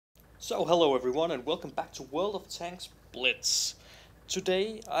So hello everyone and welcome back to World of Tanks Blitz.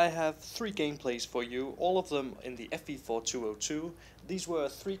 Today I have 3 gameplays for you, all of them in the FV4202. These were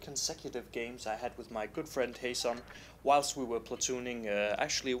 3 consecutive games I had with my good friend Hason whilst we were platooning.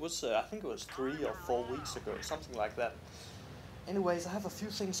 Actually it was, I think it was 3 or 4 weeks ago, something like that. Anyways, I have a few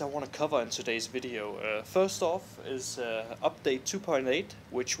things I want to cover in today's video. First off is update 2.8,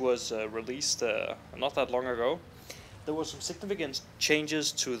 which was released not that long ago. There were some significant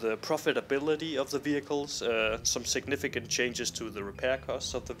changes to the profitability of the vehicles, some significant changes to the repair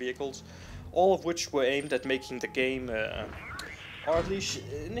costs of the vehicles, all of which were aimed at making the game, or at least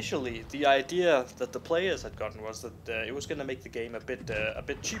initially, the idea that the players had gotten was that it was going to make the game a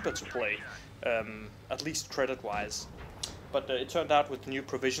bit cheaper to play, at least credit-wise. But it turned out with the new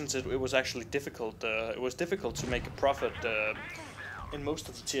provisions, it was actually difficult. It was difficult to make a profit. In most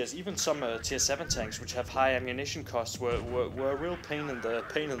of the tiers, even some tier 7 tanks, which have high ammunition costs, were a real pain in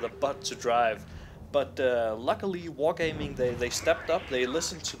the butt to drive. But luckily, Wargaming they stepped up. They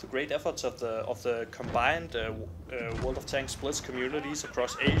listened to the great efforts of the combined World of Tanks Blitz communities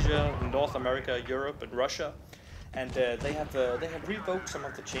across Asia, North America, Europe, and Russia, and they have revoked some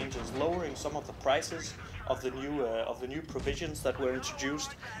of the changes, lowering some of the prices of the new provisions that were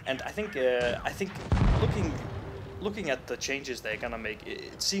introduced. And I think looking at the changes they're gonna make,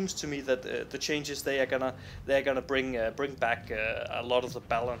 it seems to me that the changes they're gonna bring back a lot of the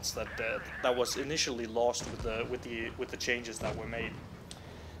balance that was initially lost with the changes that were made.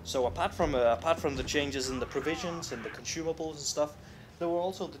 So apart from the changes in the provisions and the consumables and stuff, there were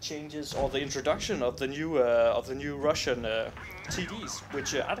also the changes or the introduction of the new Russian TDs,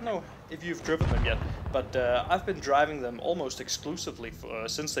 which I don't know if you've driven them yet, but I've been driving them almost exclusively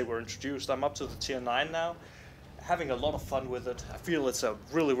since they were introduced. I'm up to the tier 9 now. Having a lot of fun with it. I feel it's a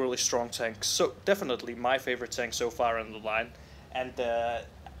really strong tank. So definitely my favorite tank so far in the line, and I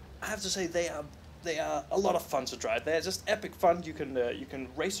have to say they are a lot of fun to drive. They're just epic fun. You can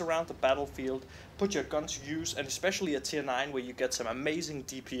race around the battlefield, put your gun to use, and especially at tier 9 where you get some amazing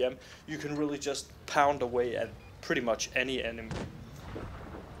DPM, you can really just pound away at pretty much any enemy.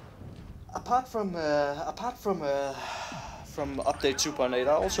 Apart from update 2.8,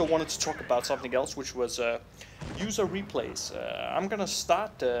 I also wanted to talk about something else, which was user replays. I'm gonna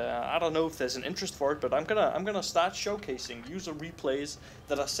start. I don't know if there's an interest for it, but I'm gonna start showcasing user replays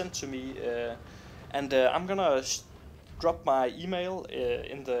that are sent to me, and I'm gonna drop my email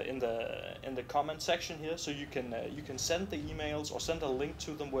in the comment section here, so you can send the emails or send a link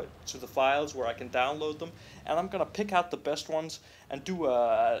to them to the files where I can download them, and I'm gonna pick out the best ones and do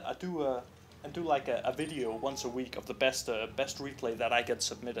like a video once a week of the best replay that I get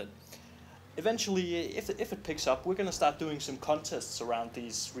submitted. Eventually, if it picks up, we're gonna start doing some contests around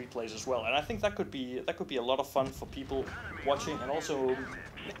these replays as well, and I think that could be a lot of fun for people watching, and also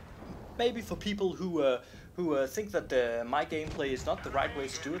maybe for people who think that my gameplay is not the right way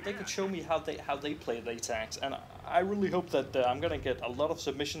to do it. They could show me how they play their tanks, and I really hope that I'm gonna get a lot of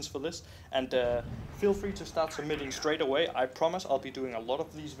submissions for this. And feel free to start submitting straight away. I promise I'll be doing a lot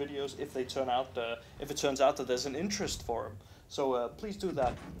of these videos if it turns out that there's an interest for them. So please do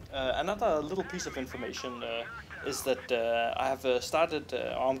that. Another little piece of information is that I have started,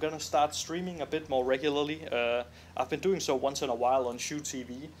 or I'm gonna start streaming a bit more regularly. I've been doing so once in a while on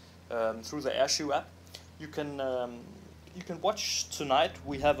TV through the Airshoe app. You can watch tonight.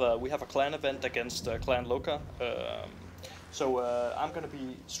 We have a clan event against Clan Loca. So I'm gonna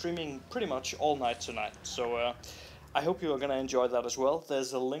be streaming pretty much all night tonight. So I hope you are gonna enjoy that as well.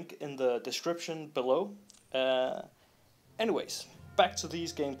 There's a link in the description below. Anyways, back to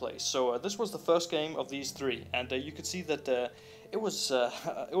these gameplays. So this was the first game of these 3, and you could see that it was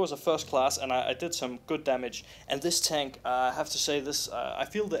a first class, and I did some good damage. And this tank, I have to say this, I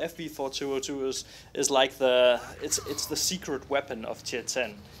feel the FV4202 is like it's the secret weapon of tier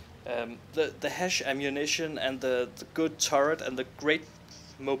 10. The hash ammunition and the good turret and the great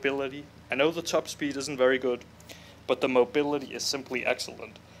mobility. I know the top speed isn't very good, but the mobility is simply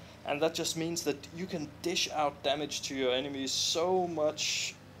excellent. And that just means that you can dish out damage to your enemies so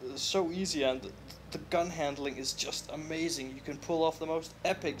easy, and the gun handling is just amazing. You can pull off the most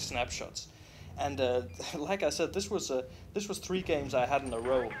epic snapshots. And like I said, this was 3 games I had in a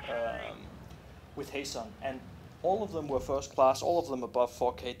row with Hason, and all of them were first class, all of them above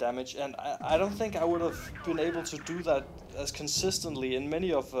 4k damage, and I don't think I would have been able to do that as consistently in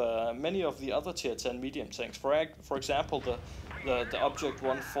many of the other tier 10 medium tanks. For example, the Object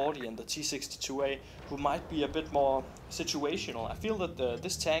 140 and the T62A, who might be a bit more situational. I feel that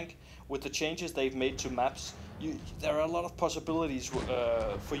this tank, with the changes they've made to maps, there are a lot of possibilities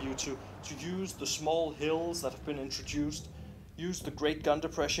for you to use the small hills that have been introduced. use the great gun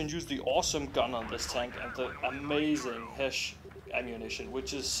depression, use the awesome gun on this tank, and the amazing HESH ammunition,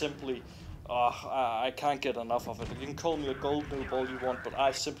 which is simply, I can't get enough of it. You can call me a gold noob all you want, but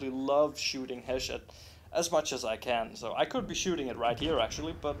I simply love shooting HESH at as much as I can. So I could be shooting it right here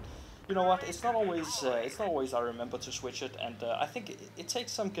actually, but you know what? It's not always I remember to switch it, and I think it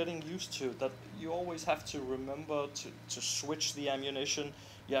takes some getting used to. That you always have to remember to switch the ammunition.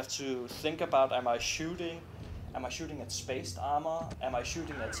 You have to think about: am I shooting at spaced armor? Am I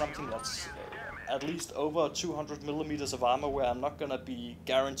shooting at something that's at least over 200 millimeters of armor, where I'm not gonna be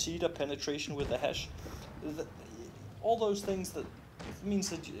guaranteed a penetration with the HESH? All those things that means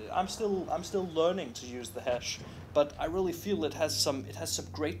that I'm still learning to use the HESH, but I really feel it has some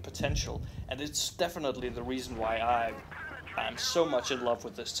great potential, and it's definitely the reason why I'm so much in love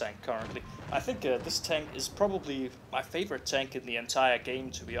with this tank currently. I think this tank is probably my favorite tank in the entire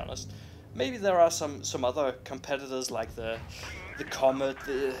game, to be honest. Maybe there are some other competitors like the Comet,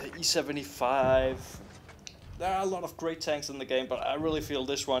 the E75. There are a lot of great tanks in the game, but I really feel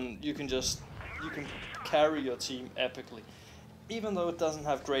this one you can carry your team epically. Even though it doesn't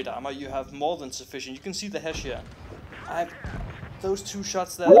have great armor, you have more than sufficient. You can see the HESH here. Those 2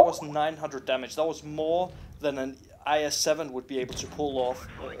 shots there, that was 900 damage. That was more than an IS-7 would be able to pull off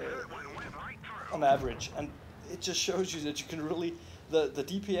on average. And it just shows you that you can really... The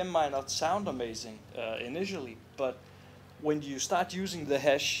DPM might not sound amazing initially, but when you start using the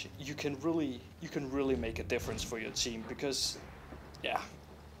HESH, you can really make a difference for your team, because, yeah,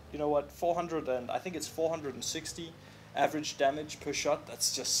 you know what, I think it's 460 average damage per shot.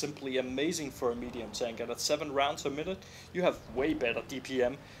 That's just simply amazing for a medium tank, and at 7 rounds a minute, you have way better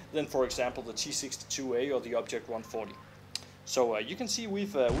DPM than, for example, the T62A or the Object 140. So you can see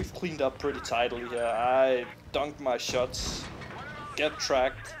we've cleaned up pretty tidily here. I dunked my shots, get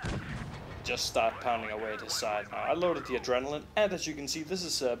tracked, just start pounding away at his side. Now I loaded the adrenaline, and as you can see, this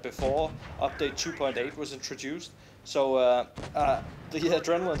is before update 2.8 was introduced. So the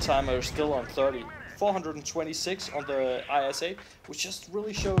adrenaline timer is still on 30. 426 on the IS-8, which just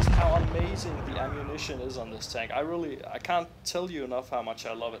really shows how amazing the ammunition is on this tank. I can't tell you enough how much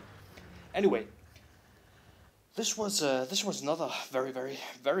I love it. Anyway, this was another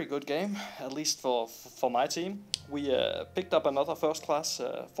very good game, at least for my team. We picked up another first class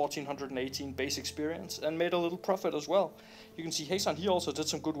 1418 base experience and made a little profit as well. You can see Hasan, he also did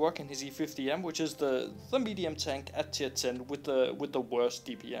some good work in his E50M, which is the medium tank at tier 10 with the worst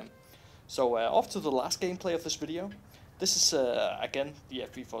DPM. So off to the last gameplay of this video. This is again the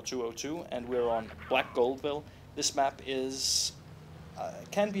FV4202, and we're on Black Goldville. This map is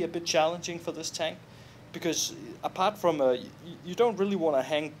can be a bit challenging for this tank, because apart from you don't really want to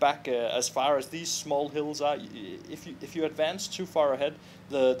hang back as far as these small hills are. If you advance too far ahead,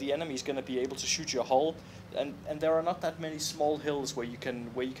 the enemy is going to be able to shoot your hull, and there are not that many small hills where you can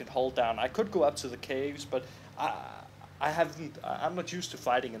hold down. I could go up to the caves, but I'm not used to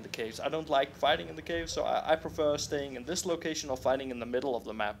fighting in the caves. I don't like fighting in the caves, so I prefer staying in this location or fighting in the middle of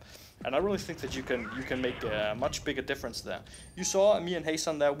the map. And I really think that you can make a much bigger difference there. You saw me and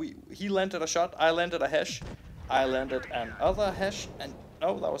Hasan there. He landed a shot, I landed a HESH, I landed another HESH, and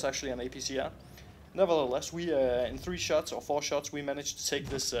no, that was actually an APCR. Nevertheless, we in 3 shots or 4 shots, we managed to take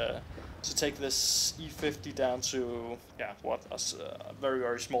this E50 down to a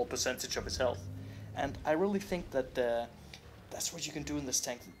very small percentage of its health. And I really think that that's what you can do in this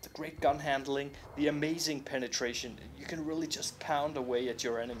tank. The great gun handling, the amazing penetration. You can really just pound away at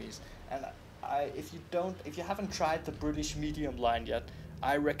your enemies. And if you haven't tried the British medium line yet,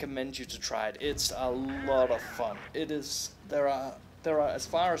 I recommend you to try it. It's a lot of fun. It is. There are, as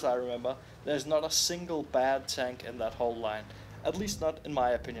far as I remember, there's not a single bad tank in that whole line. At least not in my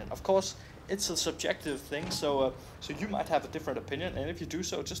opinion. Of course, it's a subjective thing, so you might have a different opinion, and if you do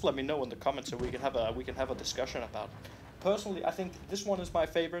so, just let me know in the comments so we can have a discussion about it. Personally, I think this one is my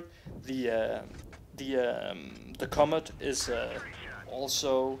favorite. The Comet is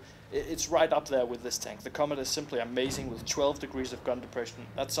also, it's right up there with this tank. The Comet is simply amazing with 12 degrees of gun depression.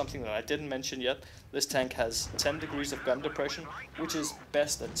 That's something that I didn't mention yet. This tank has 10 degrees of gun depression, which is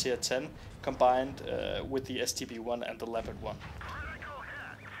best at tier 10, combined with the STB1 and the Leopard 1.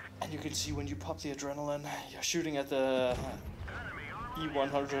 And you can see when you pop the adrenaline, you're shooting at the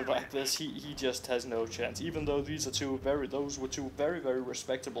E100 like this, he just has no chance. Even though those were two very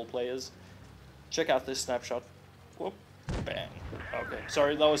respectable players. Check out this snapshot. Whoop, bang. Okay,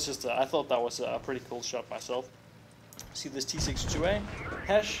 sorry, that was just I thought that was a pretty cool shot myself. See this T62A,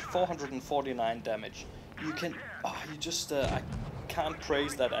 HESH 449 damage. You can, I can't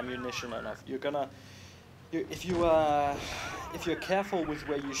praise that ammunition enough. If if you're careful with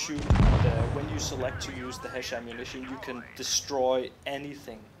where you shoot, and when you select to use the HESH ammunition, you can destroy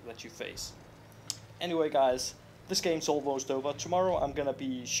anything that you face. Anyway guys, this game's almost over. Tomorrow I'm gonna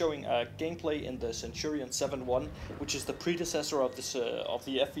be showing a gameplay in the Centurion 7.1, which is the predecessor of this of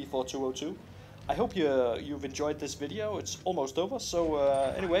the FV4202. I hope you've enjoyed this video. It's almost over. So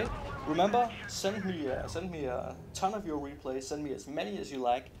anyway, remember, send me a ton of your replays. Send me as many as you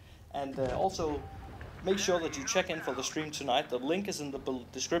like, and also make sure that you check in for the stream tonight. The link is in the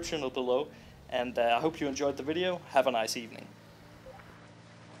description or below. And I hope you enjoyed the video. Have a nice evening.